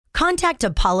Contact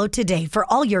Apollo today for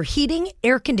all your heating,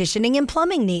 air conditioning, and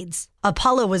plumbing needs.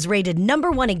 Apollo was rated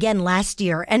 #1 again last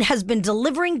year and has been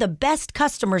delivering the best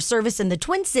customer service in the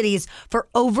Twin Cities for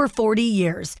over 40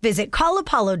 years. Visit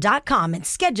callapollo.com and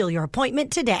schedule your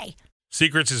appointment today.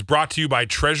 Secrets is brought to you by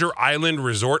Treasure Island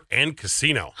Resort and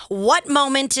Casino. What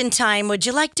moment in time would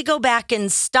you like to go back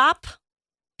and stop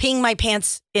peeing my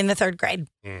pants in the 3rd grade?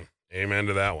 Amen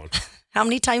to that one. How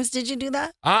many times did you do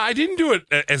that? I didn't do it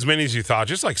as many as you thought,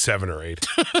 just like 7 or 8.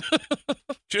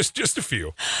 just a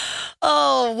few.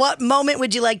 Oh, what moment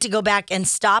would you like to go back and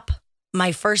stop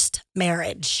my first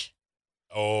marriage?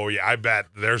 Oh, yeah, I bet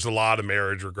there's a lot of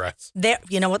marriage regrets. There,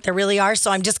 you know what, there really are. So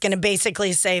I'm just going to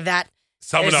basically say that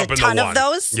Sum it there's up a in ton the of one.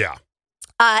 those. Yeah.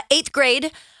 8th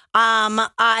grade,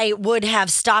 I would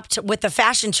have stopped with the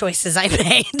fashion choices I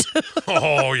made.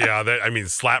 Oh, yeah.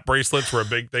 Slap bracelets were a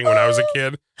big thing when I was a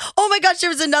kid. Oh, my gosh, there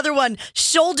was another one.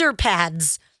 Shoulder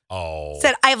pads. Oh.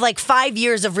 Said I have like 5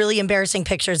 years of really embarrassing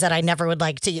pictures that I never would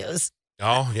like to use.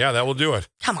 Oh, yeah, that will do it.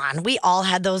 Come on, we all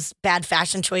had those bad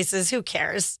fashion choices. Who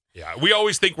cares? Yeah, we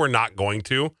always think we're not going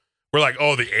to. We're like,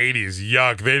 oh, the 80s,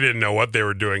 yuck. They didn't know what they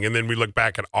were doing. And then we look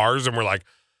back at ours and we're like,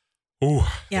 ooh,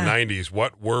 Yeah. The 90s,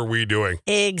 what were we doing?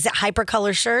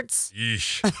 Hypercolor shirts,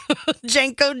 Yeesh.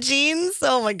 Janko jeans.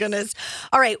 Oh my goodness.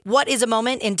 All right. What is a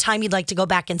moment in time you'd like to go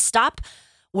back and stop?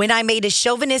 When I made a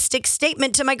chauvinistic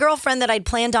statement to my girlfriend that I'd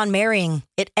planned on marrying.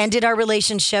 It ended our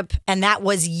relationship, and that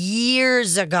was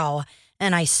years ago.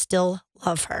 And I still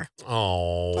love her.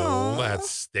 Oh, that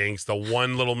stinks. The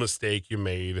one little mistake you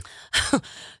made.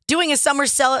 Doing a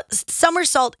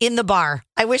somersault in the bar.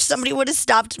 I wish somebody would have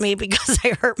stopped me because I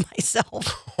hurt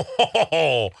myself.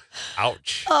 Oh,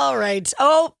 ouch. All right.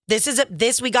 Oh,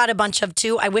 this we got a bunch of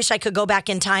too. I wish I could go back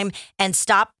in time and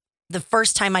stop the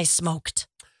first time I smoked.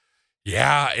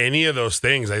 Yeah, any of those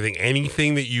things. I think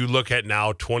anything that you look at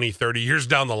now, 20, 30 years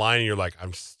down the line, and you're like,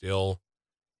 I'm still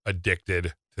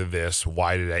addicted to this.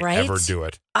 Why did I ever do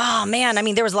it? Oh, man. I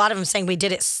mean, there was a lot of them saying we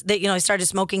did it, that, I started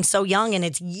smoking so young and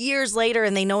it's years later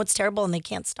and they know it's terrible and they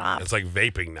can't stop. It's like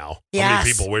vaping now. Yes. How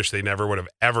many people wish they never would have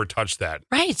ever touched that?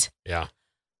 Right. Yeah.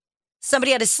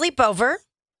 Somebody had a sleepover,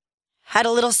 had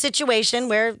a little situation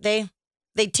where they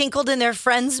tinkled in their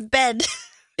friend's bed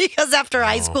because after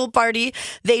high school party,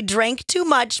 they drank too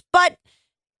much. But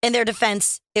in their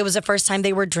defense, it was the first time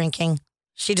they were drinking.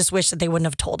 She just wished that they wouldn't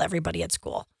have told everybody at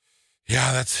school.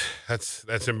 Yeah,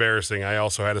 that's embarrassing. I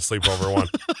also had a sleepover one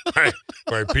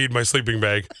where I peed my sleeping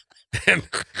bag. And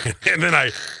then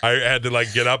I had to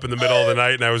get up in the middle of the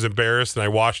night and I was embarrassed and I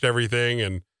washed everything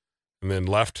and then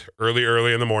left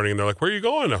early in the morning and they're like, where are you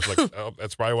going? I was like, oh,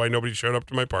 that's probably why nobody showed up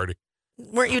to my party.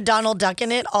 Weren't you Donald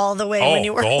Ducking it all the way when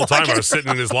you were the whole time I was walking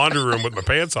sitting in his laundry room with my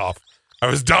pants off. I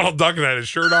was Donald Ducking, I had a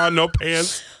shirt on, no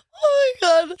pants. Oh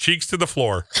my God. Cheeks to the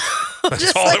floor. That's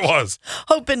Just all it was.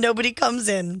 Hoping nobody comes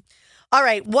in. All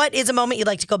right. What is a moment you'd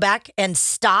like to go back and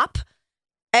stop?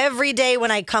 Every day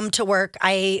when I come to work,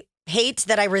 I hate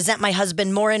that I resent my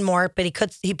husband more and more, but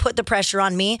he put the pressure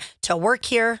on me to work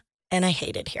here, and I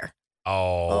hate it here.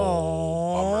 Oh,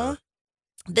 bummer.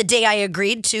 The day I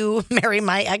agreed to marry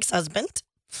my ex-husband.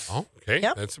 Oh, okay.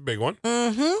 Yep. That's a big one.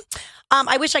 Mm-hmm.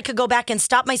 I wish I could go back and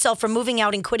stop myself from moving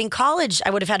out and quitting college. I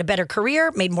would have had a better career,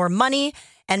 made more money,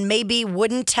 and maybe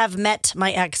wouldn't have met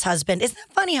my ex-husband. Isn't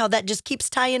that funny how that just keeps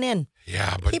tying in?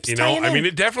 Yeah, but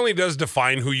it definitely does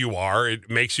define who you are. It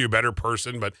makes you a better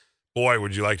person, but boy,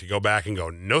 would you like to go back and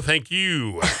go, no, thank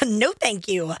you. No, thank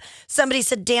you. Somebody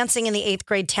said dancing in the 8th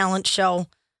grade talent show.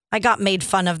 I got made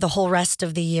fun of the whole rest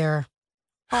of the year.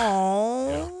 Oh.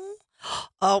 Yeah.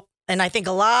 Oh, and I think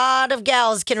a lot of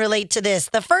gals can relate to this.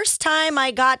 The first time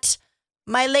I got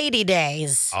my lady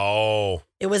days. Oh.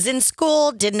 It was in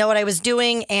school, didn't know what I was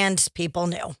doing, and people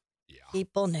knew. Yeah.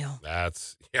 People knew.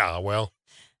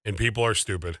 And people are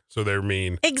stupid, so they're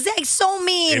mean. Exactly, so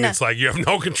mean. And it's like you have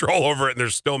no control over it, and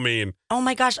they're still mean. Oh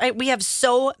my gosh, we have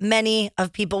so many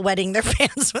of people wetting their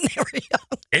pants when they were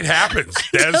young. It happens,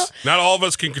 Des. Not all of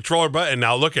us can control our butt, and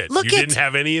now look, you didn't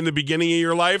have any in the beginning of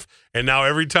your life, and now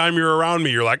every time you're around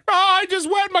me, you're like, I just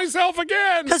wet myself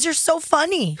again. Because you're so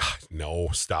funny. No,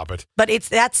 stop it. But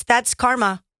that's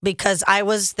karma, because I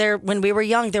was there when we were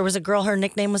young. There was a girl, her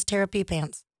nickname was Tara P.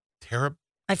 Pants. Tara?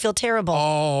 I feel terrible.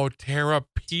 Oh, Tara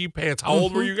P. Pants. How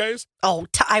old were you guys? Oh,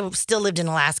 I still lived in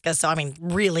Alaska, so I mean,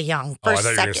 really young. I thought you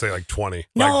were going to say 20.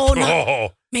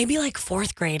 No. Maybe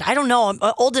 4th grade. I don't know. I'm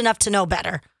old enough to know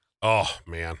better. Oh,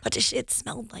 man. But it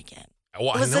smelled like it.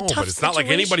 Well, I know, but it's not like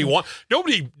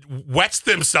nobody wets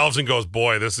themselves and goes,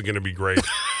 boy, this is going to be great.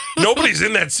 Nobody's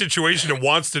in that situation and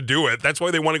wants to do it. That's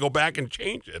why they want to go back and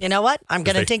change it. You know what? I'm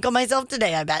going to tinkle myself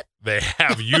today, I bet. They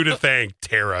have you to thank,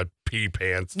 Tara pee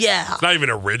pants. Yeah. It's not even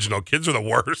original. Kids are the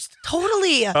worst.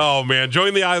 Totally. Oh, man.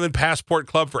 Join the Island Passport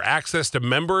Club for access to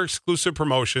member-exclusive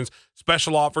promotions,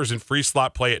 special offers, and free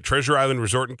slot play at Treasure Island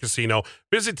Resort and Casino.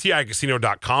 Visit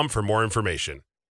TICasino.com for more information.